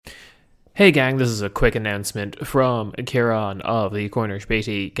Hey gang, this is a quick announcement from Kieran of the Cornish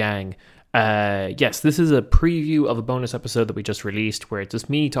Beatty gang. Yes, this is a preview of a bonus episode that we just released where it's just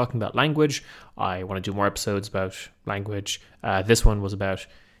me talking about language. I want to do more episodes about language. This one was about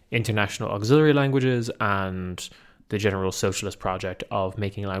international auxiliary languages and the general socialist project of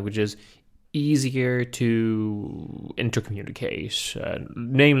making languages easier to intercommunicate,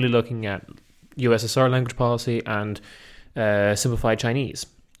 namely looking at USSR language policy and simplified Chinese.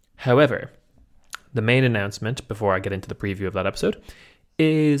 However, the main announcement, before I get into the preview of that episode,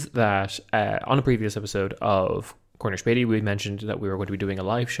 is that on a previous episode of Cornish Beatty, we mentioned that we were going to be doing a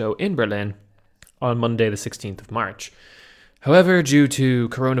live show in Berlin on Monday, the 16th of March. However, due to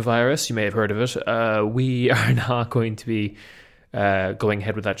coronavirus, you may have heard of it, we are not going to be going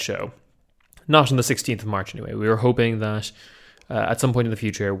ahead with that show. Not on the 16th of March, anyway. We were hoping that at some point in the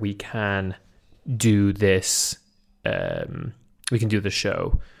future we can do this. We can do the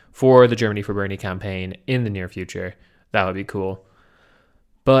show for the Germany for Bernie campaign in the near future. That would be cool.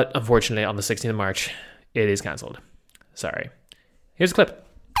 But unfortunately, on the 16th of March, it is cancelled. Sorry. Here's a clip.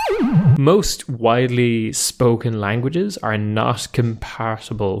 Most widely spoken languages are not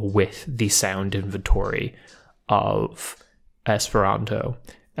compatible with the sound inventory of Esperanto.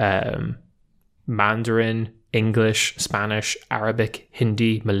 Mandarin, English, Spanish, Arabic,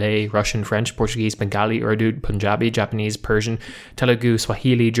 Hindi, Malay, Russian, French, Portuguese, Bengali, Urdu, Punjabi, Japanese, Persian, Telugu,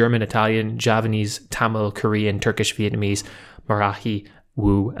 Swahili, German, Italian, Javanese, Tamil, Korean, Turkish, Vietnamese, Marathi,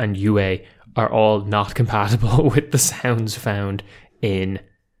 Wu, and Yue are all not compatible with the sounds found in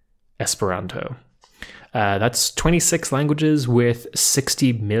Esperanto. That's 26 languages with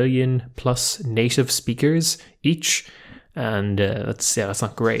 60 million plus native speakers each, and that's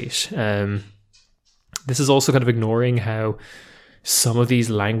not great. This is also kind of ignoring how some of these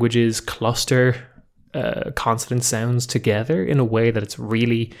languages cluster consonant sounds together in a way that it's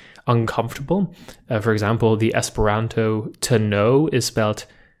really uncomfortable. For example, the Esperanto to know is spelled,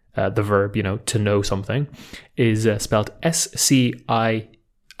 the verb, to know something, is spelled S-C-I-I,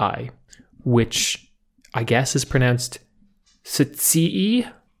 which I guess is pronounced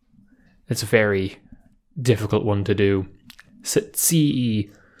Sitsii. It's a very difficult one to do.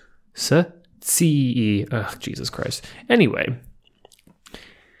 Sitsii. C-E. Ugh, Jesus Christ. Anyway,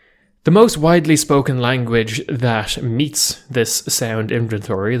 the most widely spoken language that meets this sound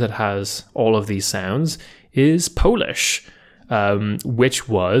inventory that has all of these sounds is Polish, which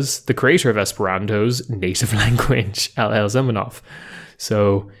was the creator of Esperanto's native language, L.L. Zemanov.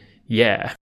 So, yeah.